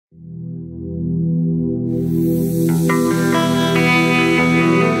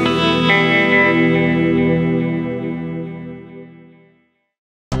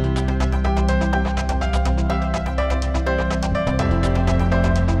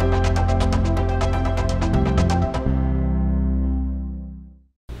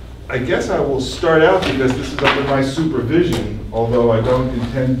I guess I will start out because this is under my supervision, although I don't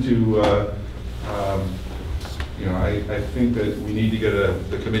intend to, you know, I think that we need to get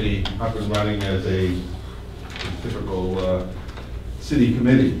the committee up and running as a typical city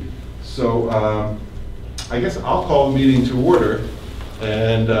committee. So I guess I'll call the meeting to order,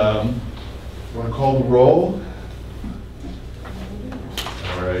 and want to call the roll?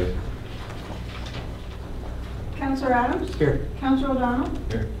 All right. Councilor Adams? Here. Councilor O'Donnell?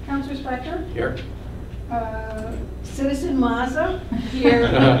 Here. Councilor Spector? Here. Citizen Mazza? Here.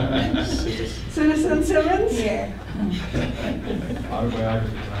 Citizen Simmons? Here.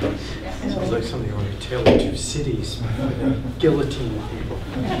 Sounds like something on a tale of two cities, guillotine people.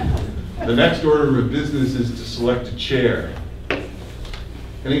 The next order of business is to select a chair.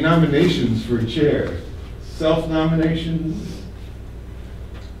 Any nominations for a chair? Self-nominations?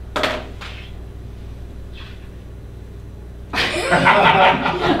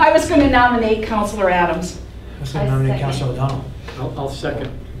 I was going to nominate Councilor Adams. I was going to nominate Councilor O'Donnell. I'll second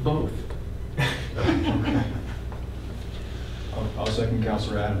both. I'll second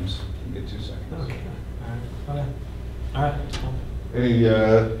Councilor Adams. You get 2 seconds. Okay. All right. Any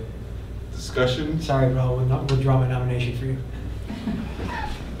discussion? Sorry, bro. We'll withdraw my nomination for you.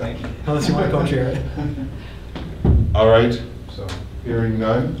 Thank you. Unless you want to co-chair it. All right, So, hearing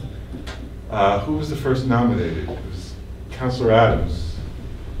none. Who was the first nominated? It was Councilor Adams.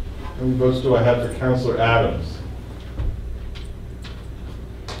 How many votes do I have for Councilor Adams?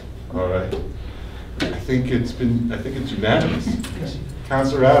 All right. I think it's unanimous.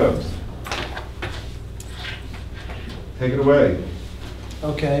 Councilor Adams. Take it away.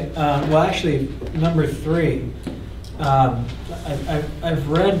 Okay. Well, actually, number 3. I've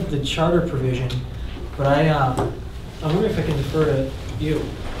read the charter provision, but I wonder if I can defer to you,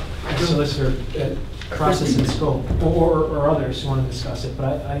 as solicitor, process and scope, or others who want to discuss it.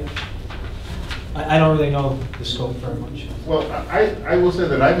 But I don't really know the scope very much. Well, I will say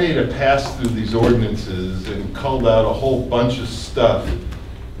that I made a pass through these ordinances and culled out a whole bunch of stuff.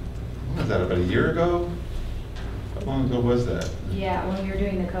 What was that, about a year ago? How long ago was that? Yeah, when we were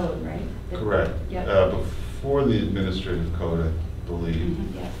doing the code, right? Correct. Yep. Before the administrative code, I believe.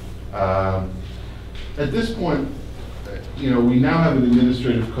 Yes. At this point, you know, we now have an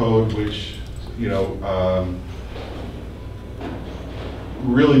administrative code which, you know,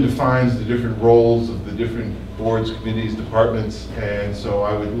 really defines the different roles of the different boards, committees, departments, and so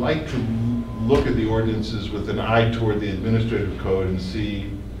I would like to look at the ordinances with an eye toward the administrative code and see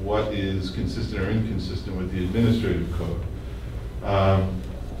what is consistent or inconsistent with the administrative code.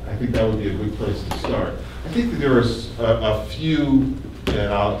 I think that would be a good place to start. I think that there are a few,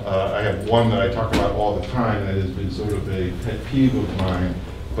 and I have one that I talk about all the time that has been sort of a pet peeve of mine,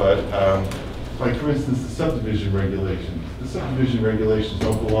 but like for instance, the subdivision regulations. The subdivision regulations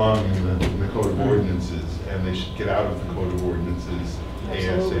don't belong in the Code of Ordinances, and they should get out of the Code of Ordinances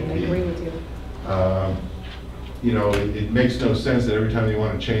Absolutely, ASAP. I agree with you. You know, it makes no sense that every time you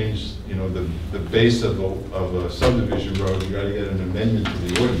want to change, you know, the base of a subdivision road, you got to get an amendment to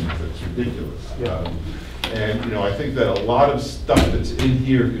the ordinance. That's ridiculous. Yeah. And, you know, I think that a lot of stuff that's in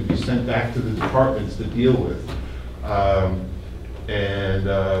here can be sent back to the departments to deal with.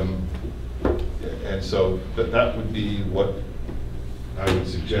 And so that would be what I would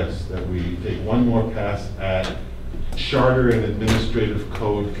suggest, that we take one more pass at charter and administrative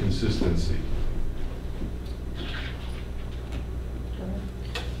code consistency.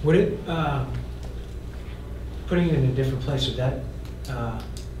 Would it, putting it in a different place, would that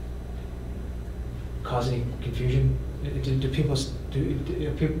cause any confusion? Do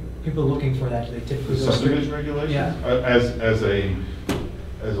people looking for that, do they typically go Subdivision regulations? Yeah.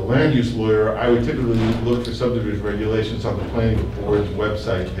 As a land use lawyer, I would typically look for subdivision regulations on the planning board's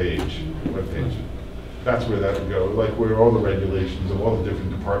website page. That's where that would go, like where all the regulations of all the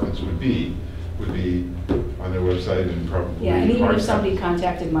different departments would be on their website and probably. Yeah, and even hard if somebody copies.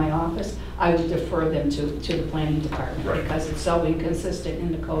 contacted my office, I would defer them to the planning department, Right. because it's so inconsistent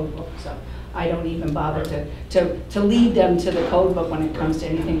in the code book. So I don't even bother to lead them to the code book when it comes to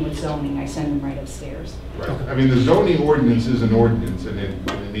anything with zoning. I send them right upstairs. Right. I mean, the zoning ordinance is an ordinance, and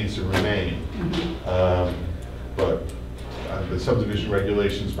it needs to remain. But the subdivision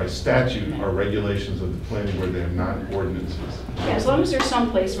regulations by statute are regulations of the planning board. They are not ordinances. Yeah, as long as there's some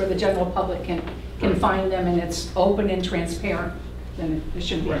place where the general public can find them and it's open and transparent, then there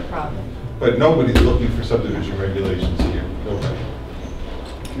shouldn't be a problem. But nobody's looking for subdivision regulations here. Nobody.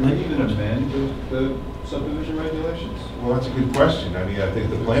 can we even amend the subdivision regulations? Well, that's a good question. I mean, I think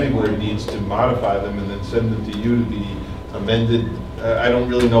the planning board needs to modify them and then send them to you to be amended. I don't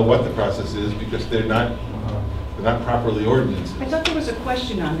really know what the process is because they're not They're not properly ordinances. I thought there was a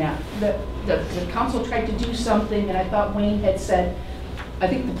question on that. The council tried to do something, and I thought Wayne had said, I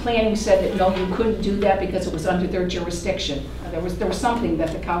think the planning said that no, you couldn't do that because it was under their jurisdiction. There was something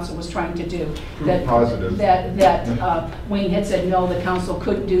that the council was trying to do. Proof positive. That Wayne had said, no, the council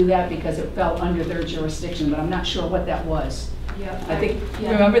couldn't do that because it fell under their jurisdiction, but I'm not sure what that was. Yep. I think,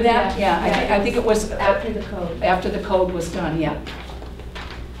 Yeah. remember that? Yeah. I think it was After the code. after the code was done, yeah.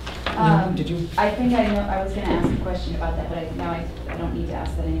 Did you? I think I know, I was gonna ask a question about that, but now I don't need to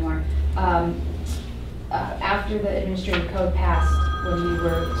ask that anymore. After the administrative code passed, when we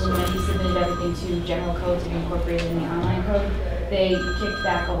submitted everything to general code to be incorporated in the online code, they kicked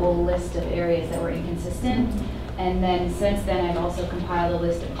back a whole list of areas that were inconsistent. And then since then, I've also compiled a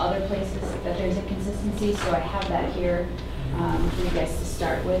list of other places that there's inconsistency, so I have that here for you guys to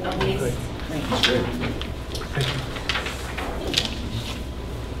start with at least.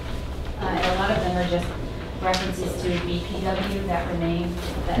 And a lot of them are just references to BPW that remain,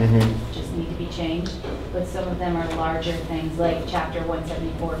 that just need to be changed. But some of them are larger things, like Chapter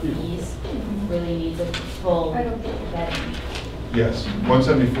 174 fees really needs a full vetting. Yes,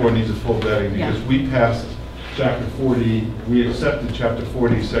 174 needs a full vetting because Yeah. we passed Chapter 40, we accepted Chapter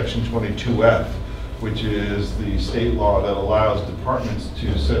 40, Section 22F, which is the state law that allows departments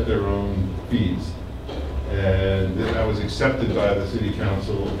to set their own fees. And that was accepted by the city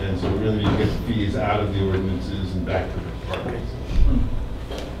council, and so we really need to get the fees out of the ordinances and back to the departments.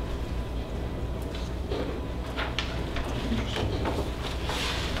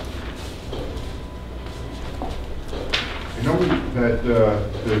 I know that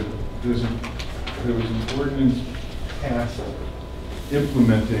there was an ordinance passed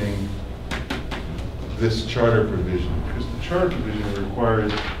implementing this charter provision, because the charter provision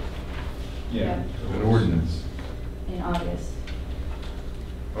requires Yeah. an ordinance. In August.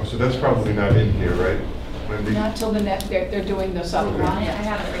 Oh, so that's probably not in here, right? Wendy? Not till the next, they're doing this up. Okay. I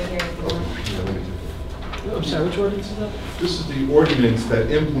have it right here if you want. Yeah, let me just- I'm sorry, which ordinance is that? This is the ordinance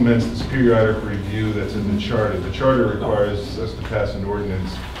that implements this periodic review that's in the charter. The charter requires us to pass an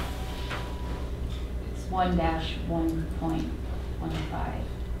ordinance. It's 1-1.15.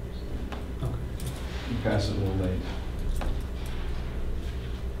 Okay. You passed it a little late.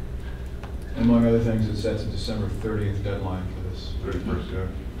 And among other things, it sets a December 30th deadline for this. 31st, yeah.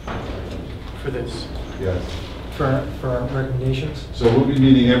 For this? Yes. For our recommendations? So we'll be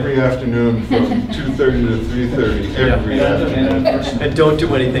meeting every afternoon from 2:30 to 3:30, every Yeah. afternoon. And don't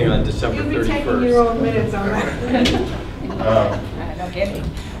do anything on December You'll 31st. be taking your own minutes on that. Don't get me.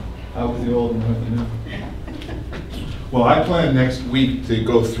 Out with the old and with the new. Well, I plan next week to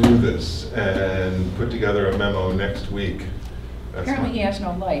go through this and put together a memo next week. That's Apparently he my- has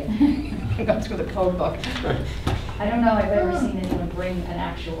no life. He goes through the code book. I don't know if I've ever seen anyone bring an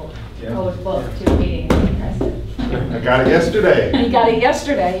actual Yeah. code book to a meeting. It's impressive. I got it yesterday, He got it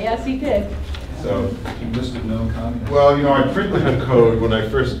yesterday, yes, he did. so. List of known communists. Well, you know, I printed a code when I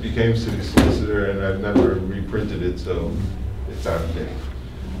first became city solicitor, and I've never reprinted it, so it's out of date.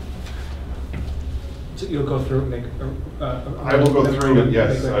 So you'll go through and make? I will go through it,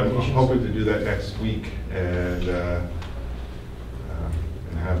 yes. make I'm recommendations? hoping to do that next week and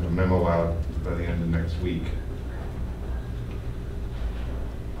have a memo out by the end of next week.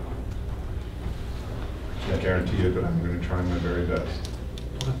 I can't guarantee it, but I'm going to try my very best.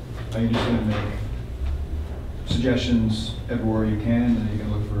 Are you just going to make suggestions everywhere you can, and you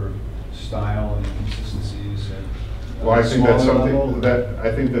can look for style and consistencies? And Well, I think that's smaller something level?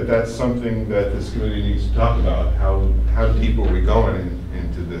 I think that's something that this committee needs to talk about. How deep are we going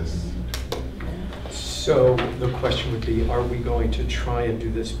into this? So the question would be, are we going to try and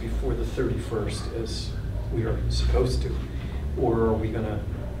do this before the 31st as we are supposed to? Or are we going to,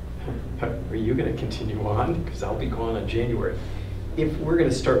 are you going to continue on? Because I'll be gone in January. If we're going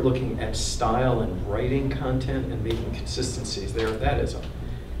to start looking at style and writing content and making consistencies there, that is a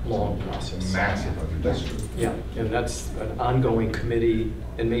long process. Massive That's undertaking. true. Yeah, and that's an ongoing committee,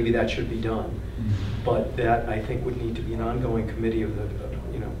 and maybe that should be done. But that, I think, would need to be an ongoing committee of the,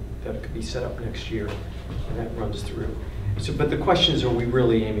 that could be set up next year, and that runs through. So, but the question is, are we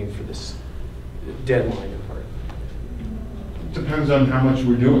really aiming for this deadline of our? Depends on how much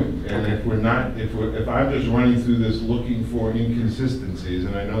we're doing, and Okay. if we're not, if I'm just running through this looking for inconsistencies,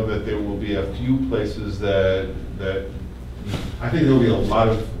 and I know that there will be a few places that I think there'll be a lot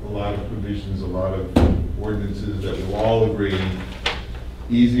of provisions, a lot of ordinances that we'll all agree,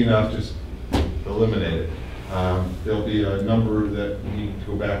 easy enough, just eliminate it. There'll be a number that we need to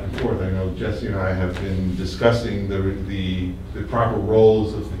go back and forth. I know Jesse and I have been discussing the proper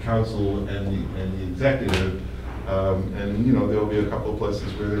roles of the council and the executive. And, you know, there'll be a couple of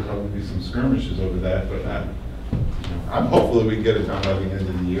places where there'll probably be some skirmishes over that, but I'm hopeful that we can get it done by the end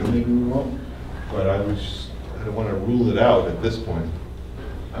of the year, maybe we won't, but I don't want to rule it out at this point.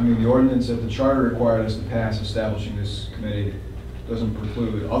 I mean, the ordinance that the charter required us to pass establishing this committee doesn't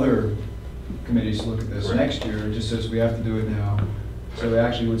preclude other committees to look at this Right. next year. It just says we have to do it now. So it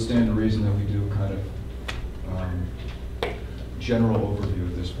actually would stand to reason that we do kind of general overview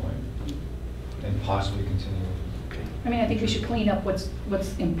at this point and possibly continue. I mean, I think we should clean up what's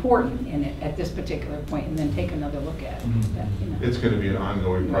important in it at this particular point and then take another look at it. Mhm. That, you know. It's going to be an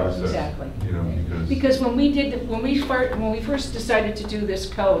ongoing Right, process. exactly. You know, because. Because when we first decided to do this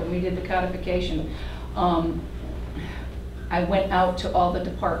code, and we did the codification, I went out to all the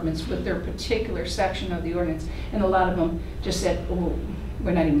departments with their particular section of the ordinance, and a lot of them just said, oh,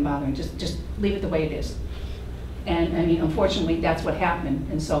 we're not even bothering, just leave it the way it is. And I mean, unfortunately, that's what happened,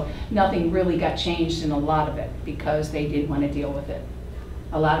 and so nothing really got changed in a lot of it because they didn't want to deal with it.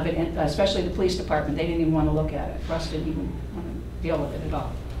 A lot of it, and especially the police department, they didn't even want to look at it. Russ didn't even want to deal with it at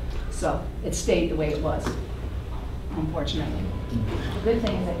all. So it stayed the way it was, unfortunately. The good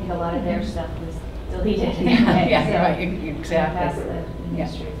thing is I think a lot of their stuff was deleted anyway. Yeah, so right, Past exactly. the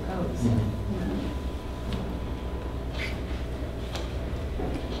administrative codes.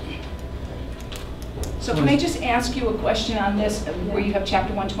 So can I just ask you a question on this, where you have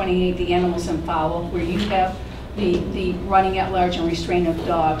chapter 128, the animals and fowl, where you have the running at large and restraint of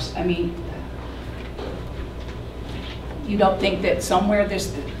dogs? I mean, you don't think that somewhere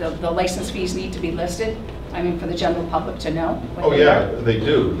the license fees need to be listed? I mean, for the general public to know? what Oh, they yeah, are? they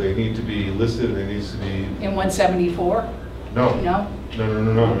do. They need to be listed, there needs to be, In 174? no. No? No,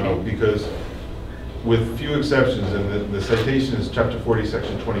 Okay. because with few exceptions, and the citation is chapter 40,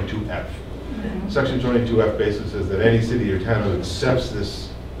 section 22F. Section 22F basically says that any city or town who accepts this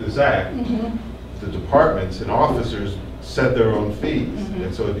act, Mhm. the departments and officers set their own fees. Mhm.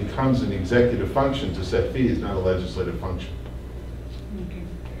 And so it becomes an executive function to set fees, not a legislative function. Okay.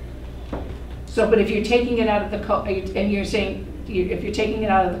 So, but if you're taking it out of the code, and you're saying, if you're taking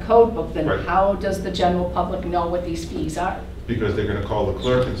it out of the code book, then Right. how does the general public know what these fees are? Because they're gonna call the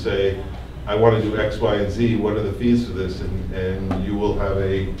clerk and say, I wanna do X, Y, and Z, what are the fees for this? And you will have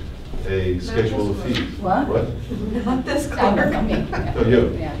a schedule of fees. What? Not this I clerk. know, me. Oh,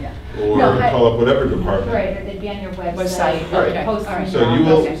 you. Yeah, yeah. Or No, I- call up whatever department. Right, or they'd be on your Website, website. okay, post all right. them So you on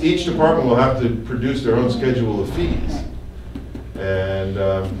will, the- each department will have to produce their own schedule of fees, and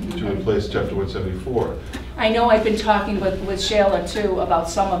to replace chapter 174. I know I've been talking with Shayla too about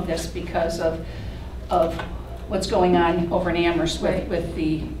some of this because of what's going on over in Amherst with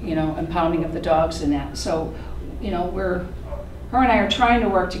the, impounding of the dogs and that. So, her and I are trying to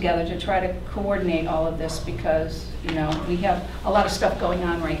work together to try to coordinate all of this because, we have a lot of stuff going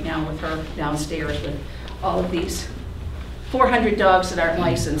on right now with her downstairs with all of these 400 dogs that aren't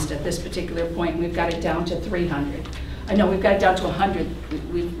licensed at this particular point. We've got it down to 300. I know we've got it down to 100.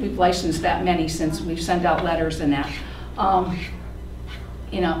 We've licensed that many since we've sent out letters and that.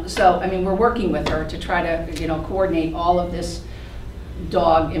 So, I mean, we're working with her to try to, coordinate all of this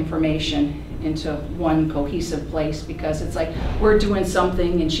dog information into one cohesive place because it's like we're doing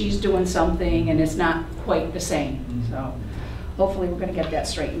something and she's doing something and it's not quite the same. So hopefully we're going to get that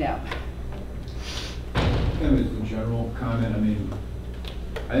straightened out. Kind of a general comment, I mean,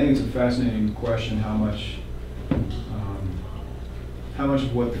 I think it's a fascinating question how much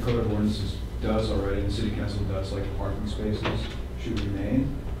of what the Code of Ordinances does already, and the City Council does, like parking spaces, should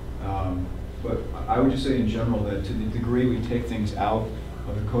remain. But I would just say in general that to the degree we take things out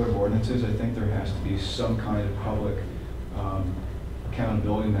of the Code of Ordinances, I think there has to be some kind of public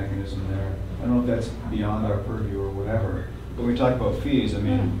accountability mechanism there. I don't know if that's beyond our purview or whatever, but when we talk about fees, I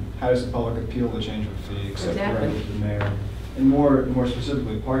mean, how does the public appeal the change of fee except Exactly. directly to the mayor? And more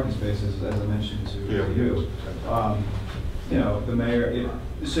specifically, parking spaces, as I mentioned to Yeah. you. The mayor,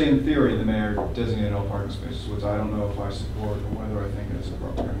 say in theory, the mayor designated all parking spaces, which I don't know if I support or whether I think it is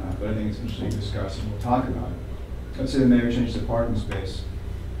appropriate or not, but I think it's interesting to discuss and we'll talk about it. Let's say the mayor changed the parking space,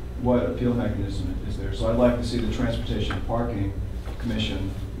 what appeal mechanism is there? So I'd like to see the Transportation and Parking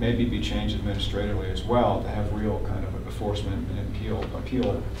Commission maybe be changed administratively as well to have real kind of enforcement and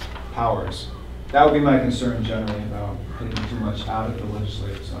appeal powers. That would be my concern generally about taking too much out of the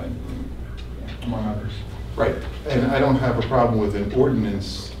legislative side, among others. Right, and I don't have a problem with an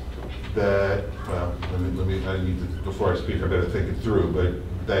ordinance that, well, I need to, before I speak, I better think it through, but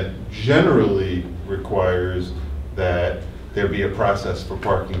that generally requires that there be a process for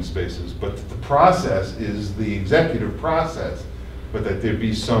parking spaces, but the process is the executive process, but that there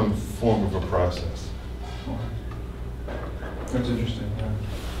be some form of a process. That's interesting, yeah.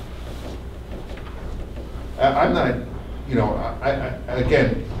 I'm not,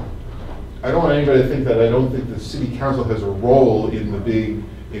 again, I don't want anybody to think that I don't think the city council has a role in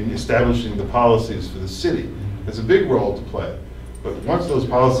in establishing the policies for the city. It's a big role to play. But once those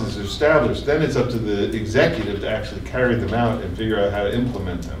policies are established, then it's up to the executive to actually carry them out and figure out how to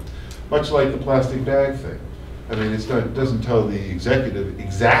implement them. Much like the plastic bag thing. I mean, it doesn't tell the executive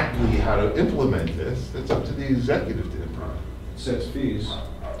exactly how to implement this. It's up to the executive to implement. Sets fees.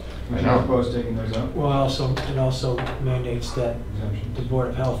 I Would you know. propose taking those up? Well, it also mandates that Exemptions? the Board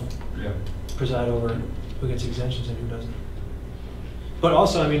of Health Yeah. preside over who gets exemptions and who doesn't. But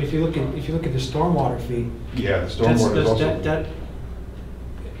also, I mean, if you look at the stormwater fee, Yeah, the stormwater is also. that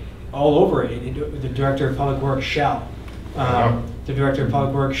all over it, the Director of Public Works shall. The Director of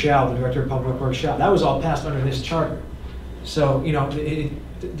Public Works shall, the Director of Public Works shall. That was all passed under this charter. So, you know,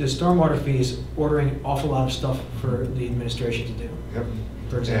 the stormwater fee is ordering an awful lot of stuff for the administration to do. Yep.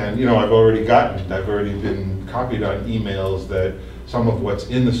 For example. And, you know, I've already been copied on emails that some of what's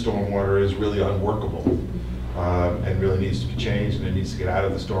in the stormwater is really unworkable and really needs to be changed, and it needs to get out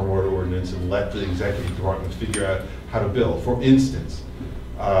of the stormwater ordinance and let the executive department figure out how to bill. For instance,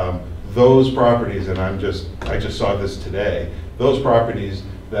 those properties, and I just saw this today, those properties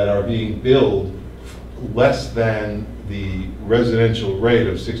that are being billed less than the residential rate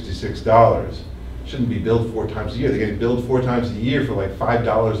of $66 shouldn't be billed 4 times a year. They're getting billed 4 times a year for like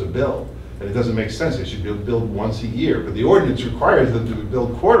 $5 a bill. And it doesn't make sense. They should be billed once a year. But the ordinance requires them to be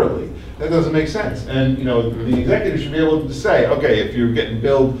billed quarterly. That doesn't make sense. And, you know, the executive should be able to say, okay, if you're getting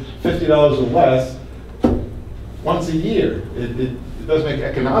billed $50 or less once a year, it does make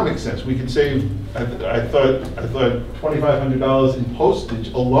economic sense. We could save, I thought $2,500 in postage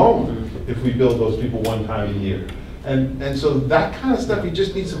alone if we billed those people 1 time a year. And so that kind of stuff, you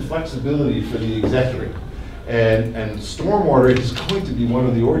just need some flexibility for the executive. And stormwater is going to be one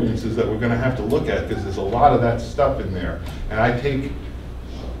of the ordinances that we're going to have to look at, because there's a lot of that stuff in there. And I take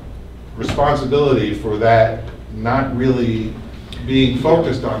responsibility for that not really being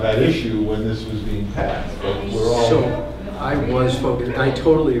focused on that issue when this was being passed. But we're all. So I was focused, I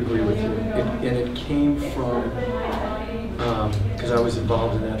totally agree with you. And it came from, because I was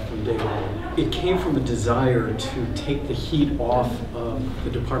involved in that from day one. It came from a desire to take the heat off of the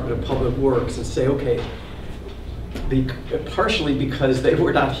Department of Public Works and say, okay, partially because they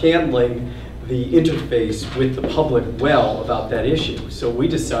were not handling the interface with the public well about that issue. So we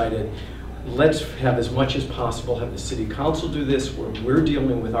decided, let's have as much as possible, have the city council do this, where we're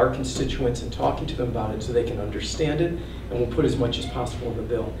dealing with our constituents and talking to them about it so they can understand it, and we'll put as much as possible in the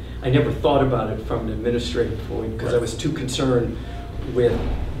bill. I never thought about it from an administrative point because I was too concerned with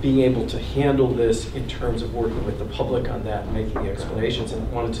being able to handle this in terms of working with the public on that and making the explanations,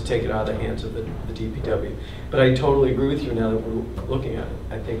 and wanted to take it out of the hands of the DPW. But I totally agree with you now that we're looking at it.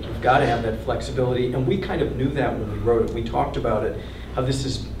 I think you've got to have that flexibility, and we kind of knew that when we wrote it. We talked about it, how this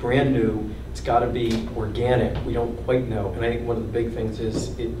is brand new, it's got to be organic, we don't quite know. And I think one of the big things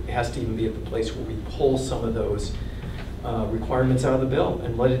is it has to even be at the place where we pull some of those requirements out of the bill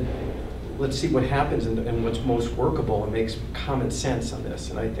and let's see what happens and what's most workable and makes common sense on this.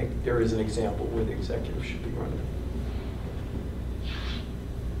 And I think there is an example where the executive should be running it.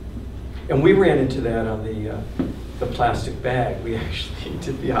 And we ran into that on the plastic bag. We actually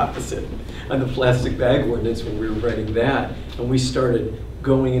did the opposite on the plastic bag ordinance when we were writing that. And we started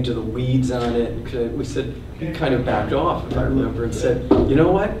going into the weeds on it. We said, we kind of backed off, if I remember, and said, you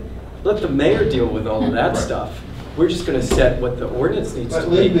know what? Let the mayor deal with all of that stuff. We're just going to set what the ordinance needs to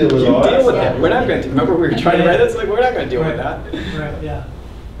be. You deal with that. We're not going to. Remember, we were trying to write this. Like, we're not going to deal with that. Right. Yeah.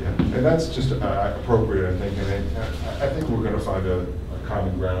 Yeah, and that's just appropriate, I think. And I think we're going to find a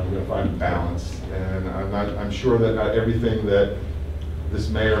common ground. We're going to find a balance. And I'm sure that not everything that this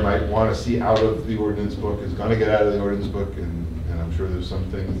mayor might want to see out of the ordinance book is going to get out of the ordinance book. And I'm sure there's some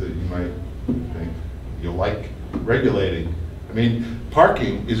things that you might think you'll like regulating. I mean,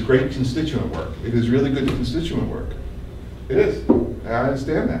 parking is great constituent work. It is really good constituent work. It is. I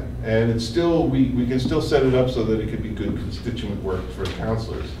understand that. And it's still, we can still set it up so that it could be good constituent work for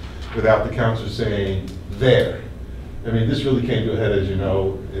councilors without the councilor saying, there. I mean, this really came to a head, as you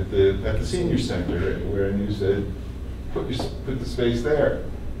know, at the senior center, where you said, put the space there.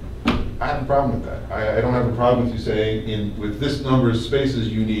 I have a problem with that. I don't have a problem with you saying, with this number of spaces,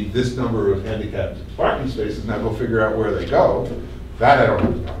 you need this number of handicapped parking spaces. Now go figure out where they go. That I don't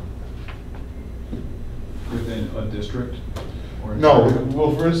have a problem with. Within a district? Or No,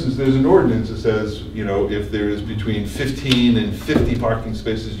 well, for instance, there's an ordinance that says, you know, if there is between 15 and 50 parking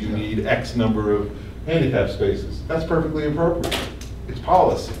spaces, you need X number of handicap spaces. That's perfectly appropriate. It's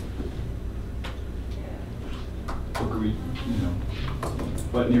policy. Agreed, you know.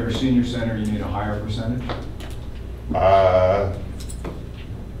 But near a senior center, you need a higher percentage?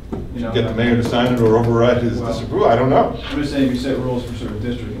 You know, get the mayor to sign it or override his Well- disapproval, I don't know. I'm just saying, if you set rules for certain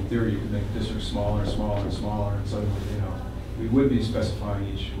district, in theory, you could make the district smaller and smaller and smaller, and suddenly, we would be specifying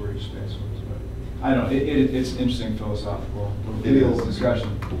where each space was, but, I don't know, it's interesting philosophical, It legal is. discussion.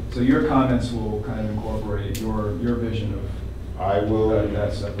 So your comments will kind of incorporate your vision of I will,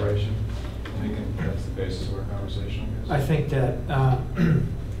 that separation. And that's the basis of our conversation, I I guess. think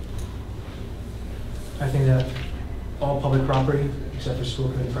that, all public property, except for school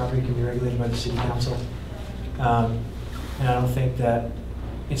committee property, can be regulated by the city council. And I don't think that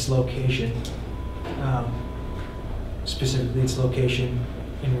its location, specifically its location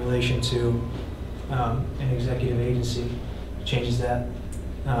in relation to an executive agency, changes that.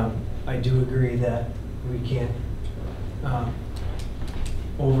 I do agree that we can't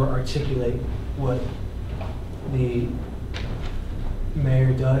over-articulate what the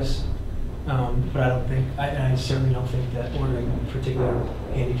mayor does, but I don't think, I certainly don't think that ordering particular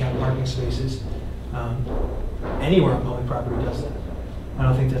handicap parking spaces anywhere on public property does that. I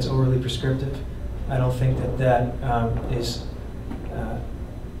don't think that's overly prescriptive. I don't think that that is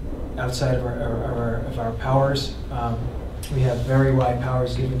outside of our powers. We have very wide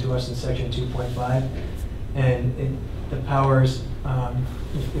powers given to us in section 2.5, and the powers,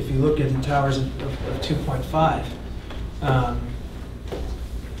 if you look at the powers of 2.5, I'll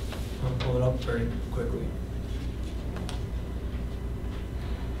pull it up very quickly.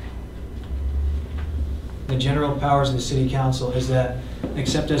 The general powers of the city council is that,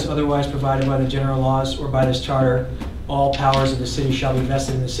 except as otherwise provided by the general laws or by this charter, all powers of the city shall be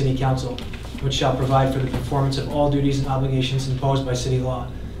vested in the city council, which shall provide for the performance of all duties and obligations imposed by city law.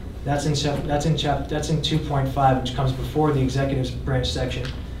 That's in 2.5, which comes before the executive branch section.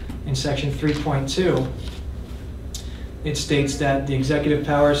 In section 3.2, it states that the executive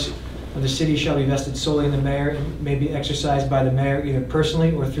powers of the city shall be vested solely in the mayor and may be exercised by the mayor either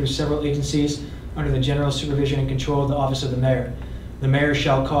personally or through several agencies under the general supervision and control of the office of the mayor. The mayor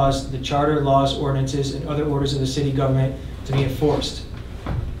shall cause the charter, laws, ordinances, and other orders of the city government to be enforced.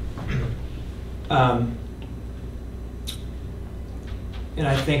 And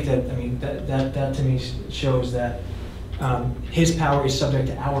I think that, I mean, that to me shows that his power is subject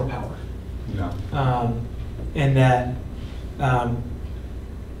to our power. no. And that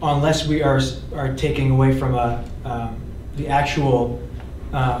unless we are taking away from the actual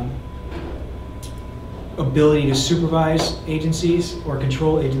ability to supervise agencies or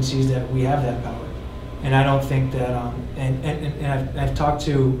control agencies, that we have that power. And I don't think that, and I've talked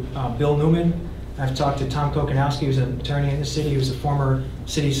to Bill Newman, I've talked to Tom Kokonowski, who's an attorney in the city, who's a former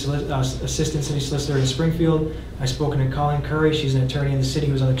assistant city solicitor in Springfield. I've spoken to Colleen Curry, she's an attorney in the city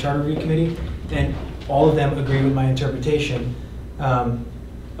who's on the charter review committee, and all of them agree with my interpretation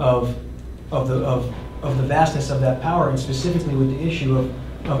of the vastness of that power, and specifically with the issue of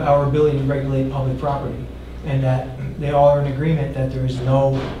our ability to regulate public property, and that they all are in agreement that there is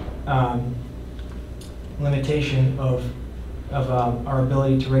no limitation of our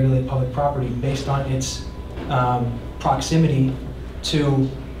ability to regulate public property based on its proximity to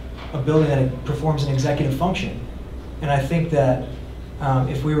a building that performs an executive function. And I think that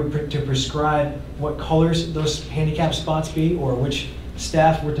if we were to prescribe what colors those handicap spots be, or which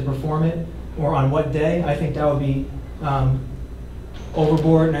staff were to perform it, or on what day, I think that would be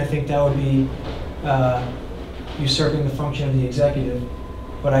overboard, and I think that would be usurping the function of the executive.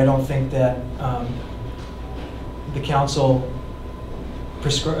 But I don't think that the council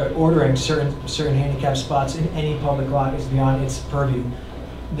ordering certain handicap spots in any public lot is beyond its purview.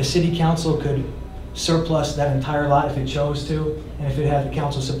 The city council could surplus that entire lot if it chose to, and if it had the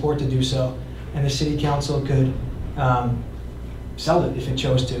council support to do so, and the city council could sell it if it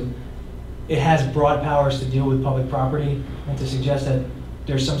chose to. It has broad powers to deal with public property, and to suggest that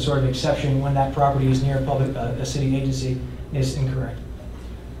there's some sort of exception when that property is near a city agency is incorrect.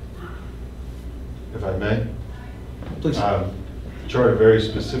 If I may? Please. Charter very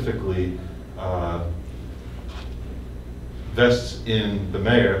specifically vests in the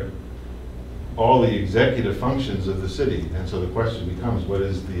mayor all the executive functions of the city, and so the question becomes, what are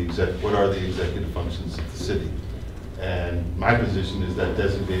the executive functions of the city? And my position is that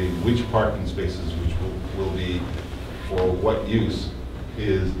designating which parking spaces which will be for what use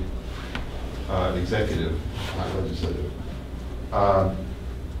is executive, not legislative.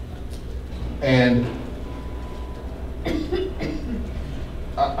 And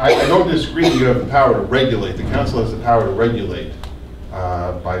I don't disagree that you have the power to regulate. The council has the power to regulate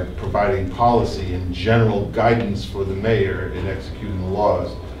by providing policy and general guidance for the mayor in executing the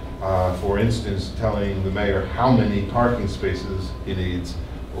laws. For instance, telling the mayor how many parking spaces he needs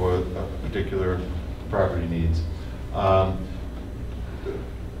or a particular property needs.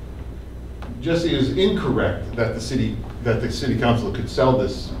 Jesse is incorrect that the city council could sell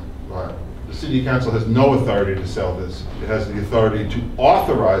this. The city council has no authority to sell this. It has the authority to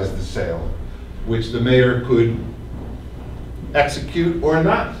authorize the sale, which the mayor could execute or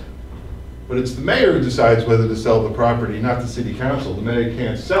not. But it's the mayor who decides whether to sell the property, not the city council. The mayor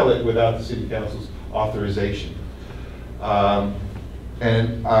can't sell it without the city council's authorization.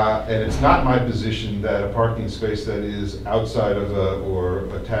 And it's not my position that a parking space that is outside of or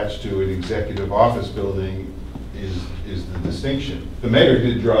attached to an executive office building is the distinction. The mayor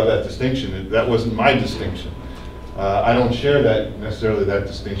did draw that distinction. That wasn't my distinction. I don't share necessarily that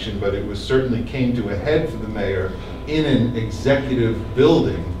distinction, but it certainly came to a head for the mayor in an executive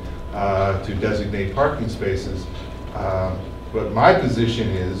building to designate parking spaces. But my position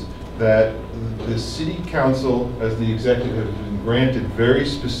is that the city council, as the executive, has been granted very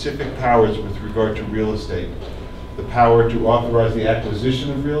specific powers with regard to real estate. The power to authorize the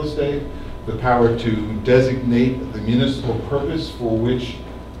acquisition of real estate, the power to designate the municipal purpose for which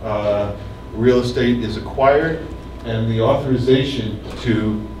real estate is acquired, and the authorization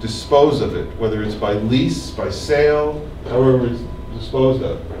to dispose of it, whether it's by lease, by sale, however it's disposed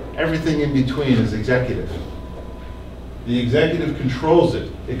of. Everything in between is executive. The executive controls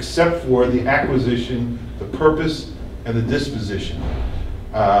it, except for the acquisition, the purpose, and the disposition.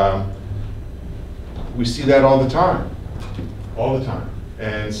 We see that all the time,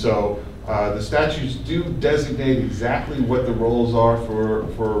 And so the statutes do designate exactly what the roles are for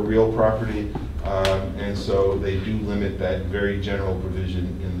a real property, and so they do limit that very general provision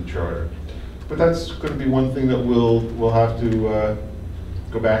in the charter. But that's going to be one thing that we'll have to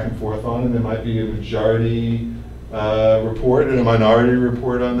go back and forth on, and there might be a majority report and a minority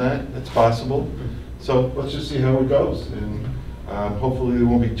report on that. That's possible. So let's just see how it goes, and hopefully there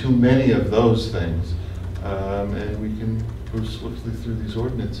won't be too many of those things, and we can move swiftly through these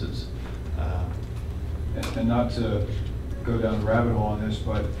ordinances. And not to go down the rabbit hole on this,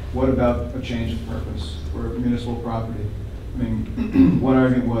 but what about a change of purpose for municipal property? I mean, one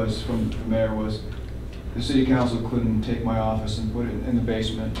argument was from the mayor was the city council couldn't take my office and put it in the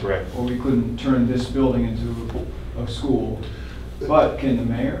basement. Correct. Or we couldn't turn this building into a school. But can the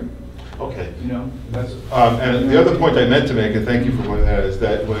mayor? Okay. You know, that's. And the other point I meant to make, and thank you for pointing that out, is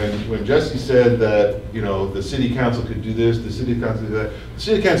that when Jesse said that, you know, the city council could do this, the city council do that, the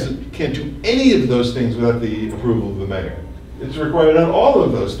city council can't do any of those things without the approval of the mayor. It's required on all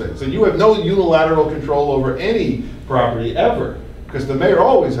of those things. And you have no unilateral control over any property ever, because the mayor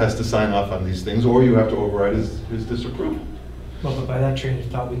always has to sign off on these things, or you have to override his disapproval. Well, but by that train of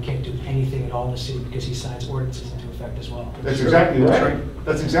thought, we can't do anything at all in the city because he signs ordinances into effect as well. That's exactly right.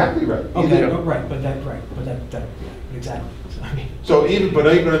 That's exactly right. Okay, right, but that, exactly. So, I mean. So even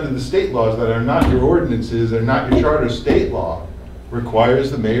under the state laws that are not your ordinances, they're not your charter, state law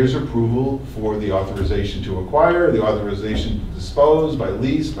requires the mayor's approval for the authorization to acquire, the authorization to dispose by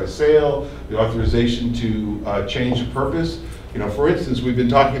lease, by sale, the authorization to change the purpose. You know, for instance, we've been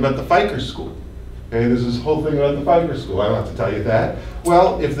talking about the Fikers School. Okay, there's this whole thing about the Fikers School. I don't have to tell you that.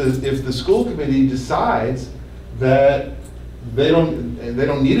 Well, if the school committee decides that they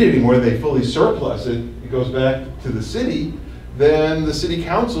don't need it anymore, they fully surplus it, it goes back to the city, then the city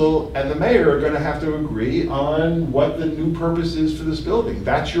council and the mayor are going to have to agree on what the new purpose is for this building.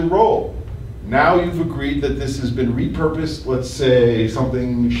 That's your role. Now you've agreed that this has been repurposed, let's say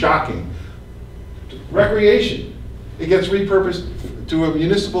something shocking. Recreation. It gets repurposed to a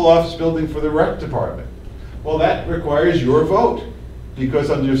municipal office building for the rec department. Well, that requires your vote, because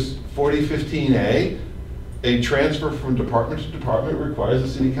under 4015A, a transfer from department to department requires a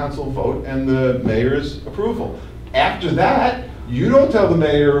city council vote and the mayor's approval. After that, you don't tell the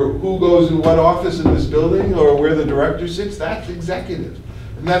mayor who goes in what office in this building or where the director sits. That's executive.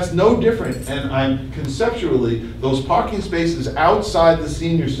 And that's no different. And conceptually, those parking spaces outside the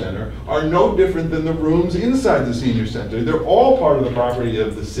senior center are no different than the rooms inside the senior center. They're all part of the property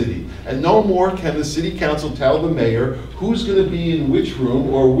of the city. And no more can the city council tell the mayor who's going to be in which room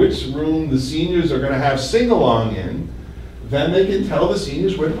or which room the seniors are going to have sing-along in than they can tell the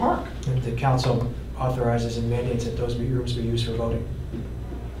seniors where to park. And the council authorizes and mandates that those rooms be used for voting.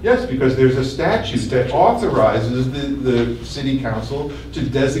 Yes, because there's a statute that authorizes the city council to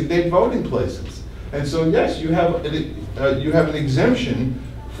designate voting places. And so, yes, you have an exemption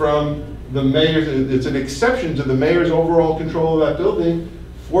from the mayor. It's an exception to the mayor's overall control of that building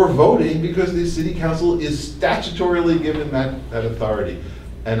for voting, because the city council is statutorily given that authority.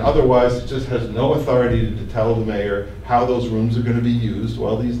 And otherwise, it just has no authority to tell the mayor how those rooms are going to be used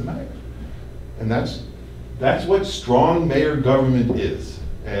while he's the mayor. And that's what strong mayor government is.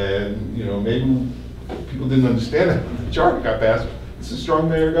 And, you know, maybe people didn't understand that when the charter got passed. It's a strong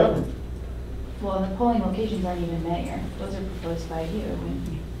mayor government. Well, the polling locations aren't even mayor. Those are proposed by you.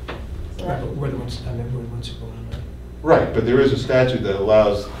 So Right, that- but we're the ones, I mean, we're the ones who vote on that. Right, but there is a statute that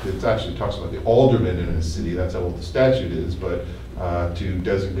allows, it actually talks about the aldermen in a city, that's how old the statute is, but to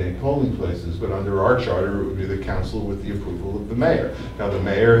designate polling places, but under our charter, it would be the council with the approval of the mayor. Now, the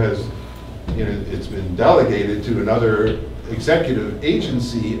mayor has, you know, it's been delegated to another executive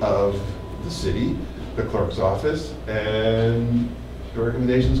agency of the city, the clerk's office, and the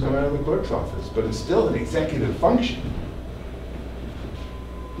recommendations come out of the clerk's office, but it's still an executive function.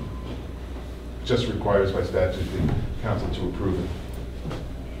 Just requires by statute the council to approve it.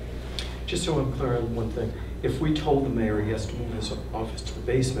 Just so I'm clear on one thing, if we told the mayor he has to move his office to the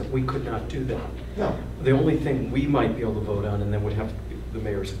basement, we could not do that. No. The only thing we might be able to vote on, and then would have the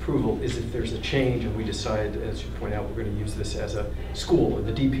mayor's approval, is if there's a change and we decide, as you point out, we're going to use this as a school, or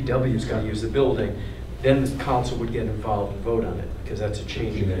the DPW's going to use the building, then the council would get involved and vote on it, because that's a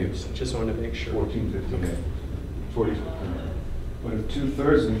change in 15A. use. I just wanted to make sure. 14, 15, Okay. 40. But if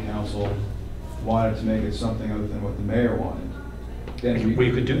 2/3 of the council wanted to make it something other than what the mayor wanted, then We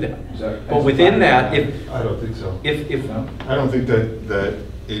could do that. Is that- But within that, I don't think so. if, No? I don't think that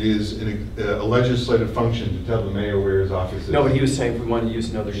it is a legislative function to tell the mayor where his office is. no, but he was saying if we wanted to use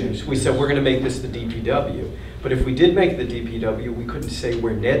another use, we said we're going to make this the DPW. But if we did make the DPW, we couldn't say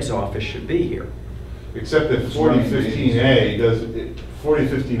where Ned's office should be here. Except that 4015A does,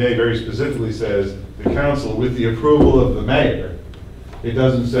 4015A very specifically says the council with the approval of the mayor. It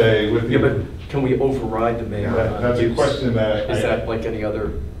doesn't say with the. Yeah, but can we override the mayor on That's a use? question that Is that like any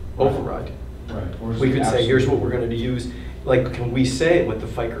other override? Right. Or is We it could say, here's what absolute? we're going to use, like, can we say what the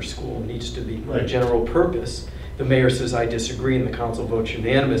Fiker School needs to be, a Right. general purpose? The mayor says, I disagree, and the council votes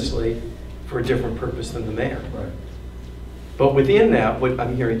unanimously for a different purpose than the mayor. Right. But within that, what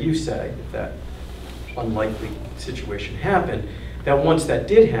I'm hearing you say, if that unlikely situation happened, that once that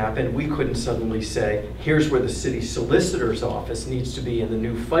did happen, we couldn't suddenly say, here's where the city solicitor's office needs to be in the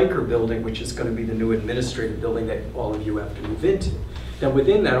new Fiker building, which is going to be the new administrative building that all of you have to move into. Now,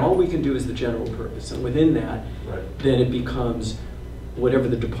 within that, all we can do is the general purpose, and within that, Right. then it becomes whatever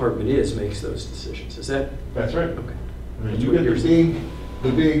the department is makes those decisions. Is that, That's right. okay? I mean, That's you what get you're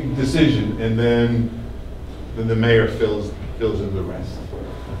the big decision, and then the mayor fills in the rest.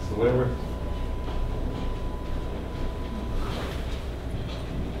 That's the way it works.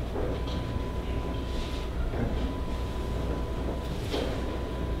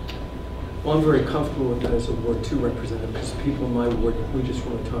 Well, I'm very comfortable with that as a Ward 2 representative, because people in my ward, we just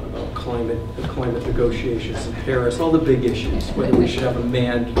want to talk about climate, the climate negotiations in Paris, all the big issues, whether we should have a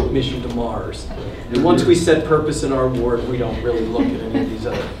manned mission to Mars. And once we set purpose in our ward, we don't really look at any of these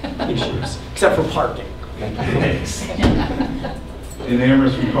other issues, except for parking. In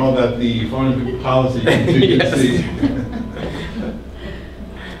Amherst, we call that the foreign policy contingency.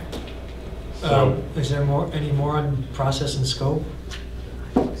 So, Is there any more on process and scope?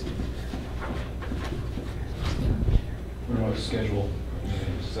 What about schedule?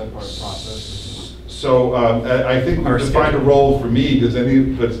 Is that part of the process? so I think Our we've defined a schedule. role for me. Does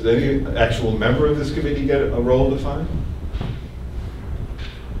any actual member of this committee get a role defined?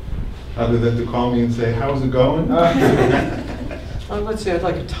 Other than to call me and say, how's it going? Let's say I'd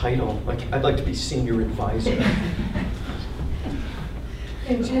like a title, like I'd like to be senior advisor.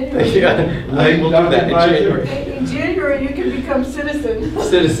 In January, Yeah, I will do that in January. in January, you can become citizen.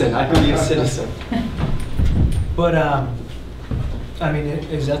 Citizen, I can be a citizen. But, I mean,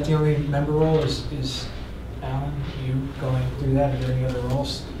 is that the only member role? Is Alan, you going through that? Are there any other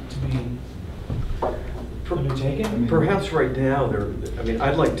roles to be undertaken? Perhaps right now, I mean,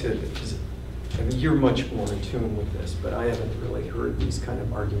 I'd like to, 'cause, I mean, you're much more in tune with this, but I haven't really heard these kind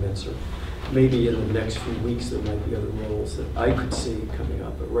of arguments, or maybe in the next few weeks, there might be other roles that I could see coming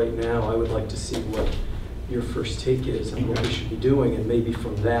up. But right now, I would like to see what your first take is on what we should be doing, and maybe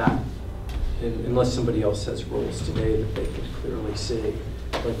from that, and unless somebody else has roles today that they can clearly see,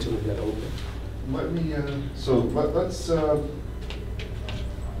 I'd like to leave that open. Let me, let's,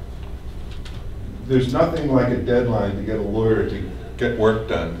 there's nothing like a deadline to get a lawyer to get work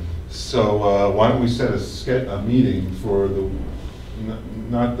done. So why don't we set a meeting for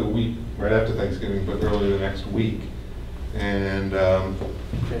not the week right after Thanksgiving, but early the next week. And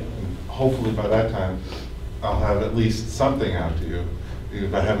Okay. hopefully by that time, I'll have at least something out to you.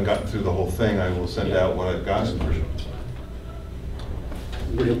 If I haven't gotten through the whole thing, I will send out what I've gotten for you.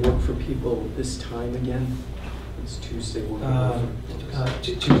 Would it work for people this time again? It's Tuesday.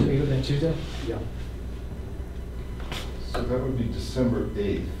 Tuesday, that Tuesday? Yeah. So that would be December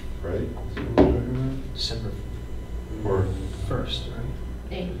 8th, right? Is that what we're talking December about? Or, 1st,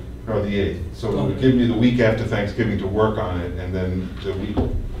 right? no, the 8th. So it would give me the week after Thanksgiving to work on it, and then the week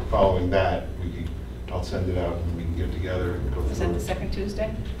following that, I'll send it out and we can get together and go through it. Is that the second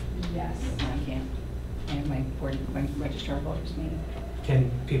Tuesday? Yes. I can't. I have my registrar voters meeting.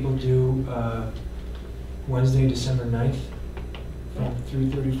 Can people do Wednesday, December 9th from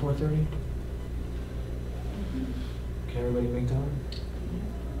 3:30 to 4:30? Can everybody make that one?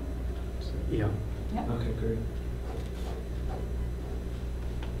 Yeah. Yep. Okay, great.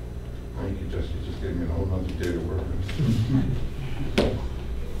 Thank you, Jesse, you just gave me a whole nother day to work on.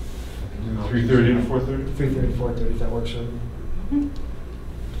 3:30 to 4:30? 3:30 to 4:30, if that works for everyone. Mhm.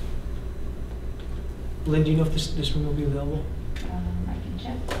 Lynn, do you know if this room will be available? I can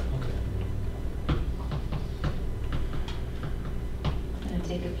check. Okay. It's gonna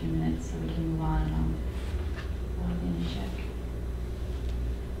take a few minutes so we can move on and I'll log in and check.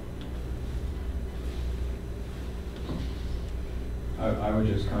 I would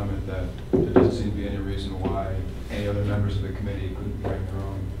just comment that there doesn't seem to be any reason why any other members of the committee couldn't bring their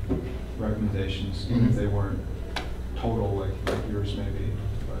own recommendations, even if they weren't total like yours may be,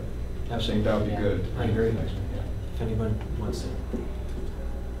 but I think that would be good. I agree. Next one, yeah. If anyone wants to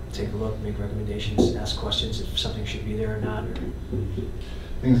take a look, make recommendations, ask questions if something should be there or not, or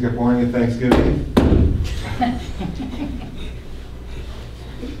Things get boring at Thanksgiving?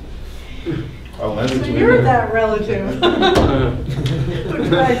 I'll lend it So to you're him. that relative. Who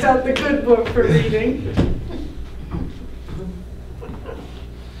drags out the good book for reading.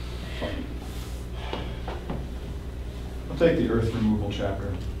 I'll take the earth removal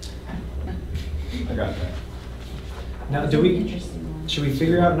chapter. I got that. now, do we, Interesting one. should we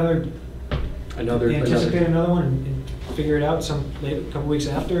figure out anticipate another one and figure it out some later, couple weeks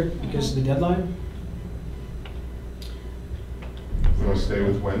after because of the deadline? You want to stay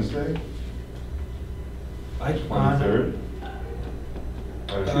with Wednesday, I 23rd?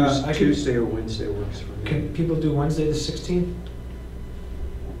 I could- Tuesday or Wednesday works for me. Can people do Wednesday the 16th?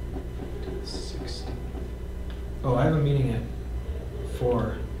 16. Oh, I have a meeting at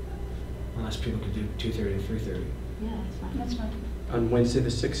 4, unless people could do 2:30 to 3:30. Yeah, that's fine. That's fine. On Wednesday, the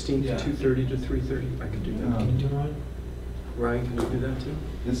 16th, Yeah. 2:30 to 3:30, I could do that. Can you do it, Ryan? Ryan, can you do that too?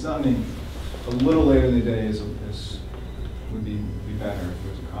 It's not, I mean, a little later in the day would be better if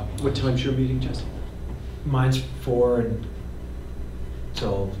there was a compromise. What time's your meeting, Jesse? Mine's 4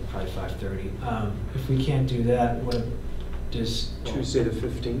 until probably 5:30. If we can't do that, what does Tuesday, the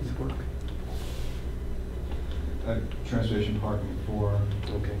 15th work? Transportation parking for,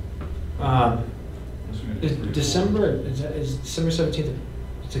 Okay. Is December, is December 17th,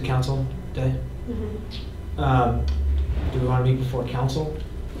 it's a council day? Do we want to meet before council?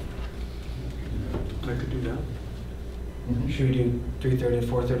 I could do that. Should we do 3:30 to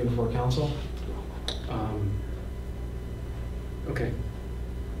 4:30 before council? Okay.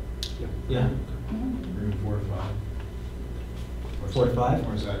 Yeah. Yeah. Room 4 to 5. 4 to 5?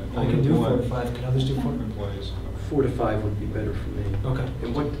 Or is that? I can do 4 to 5, can others do 4? Employees. 4 to 5 would be better for me. Okay.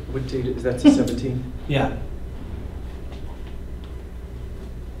 And what date, is that the 17th? Yeah,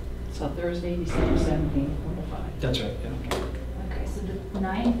 So Thursday, December 17th, 4 to 5. that's right, yeah. Okay, so the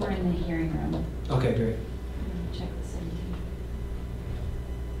 9th, we're in the hearing room. Okay, great. Check the 17th.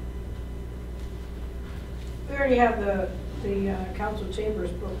 We already have the council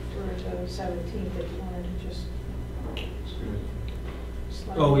chambers booked for the 17th if you wanted to just It's good.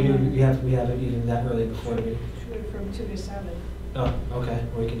 slide Oh, we it do, in. we have it even that early before the meeting? Shoot it from 2 to 7. Oh, okay,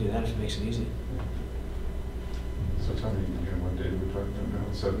 well, we can do that if it makes it easy. So tell me again, what date we're talking about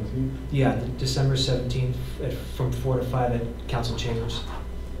now, 17th? Yeah, December 17th from 4 to 5 at council chambers.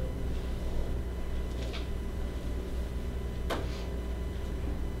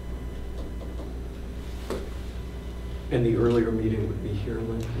 And the earlier meeting would be here,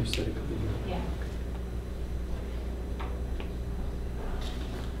 Lynn, you said it could be here. Yeah.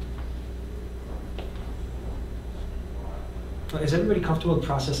 Is everybody comfortable with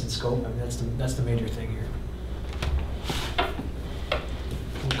process and scope? I mean, that's the major thing here.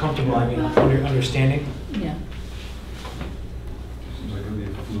 Comfortable, I mean, understanding. Yeah. Seems like it'll be a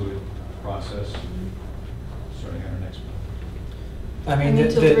fluid process starting on our next month. I I mean, mean,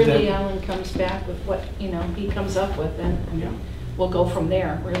 until really Alan comes back with what, he comes up with, and we'll go from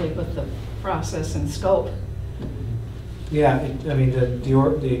there, really, with the process and scope. yeah, I mean,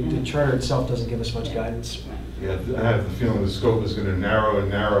 the charter itself doesn't give us much guidance. Yeah, I have the feeling the scope is going to narrow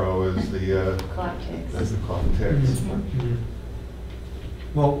and narrow as the Clock ticks. clock ticks. Mhm.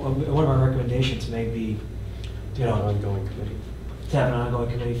 Well, one of our recommendations may be, An ongoing committee. to have an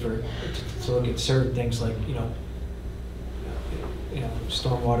ongoing committee to look at certain things like,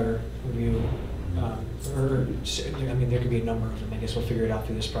 stormwater review, or, I mean, there could be a number of them. I guess we'll figure it out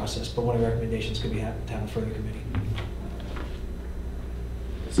through this process, but one of the recommendations could be to have a further committee.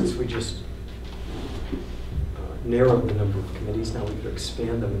 since we just narrowed the number of committees, now we could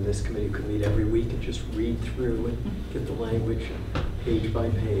expand them, and this committee could meet every week and just read through and get the language page by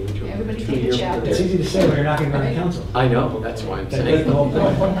page. over Everybody the take a 2-year chapter. It's period. easy to say when you're not going to go to council. I know, that's why I'm That's saying. the whole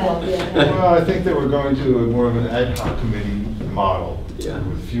point. Well, I think that we're going to a more of an ad hoc committee model. Yeah.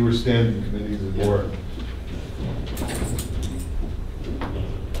 With fewer standing committees and more.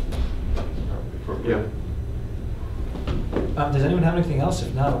 Yeah. Does anyone have anything else?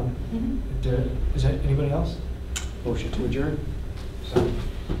 If not, is there anybody else? Motion to adjourn.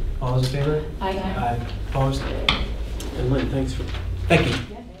 All those in favor? I Opposed? And Lynn, thanks for Thank you.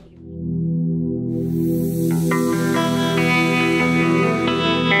 Yeah.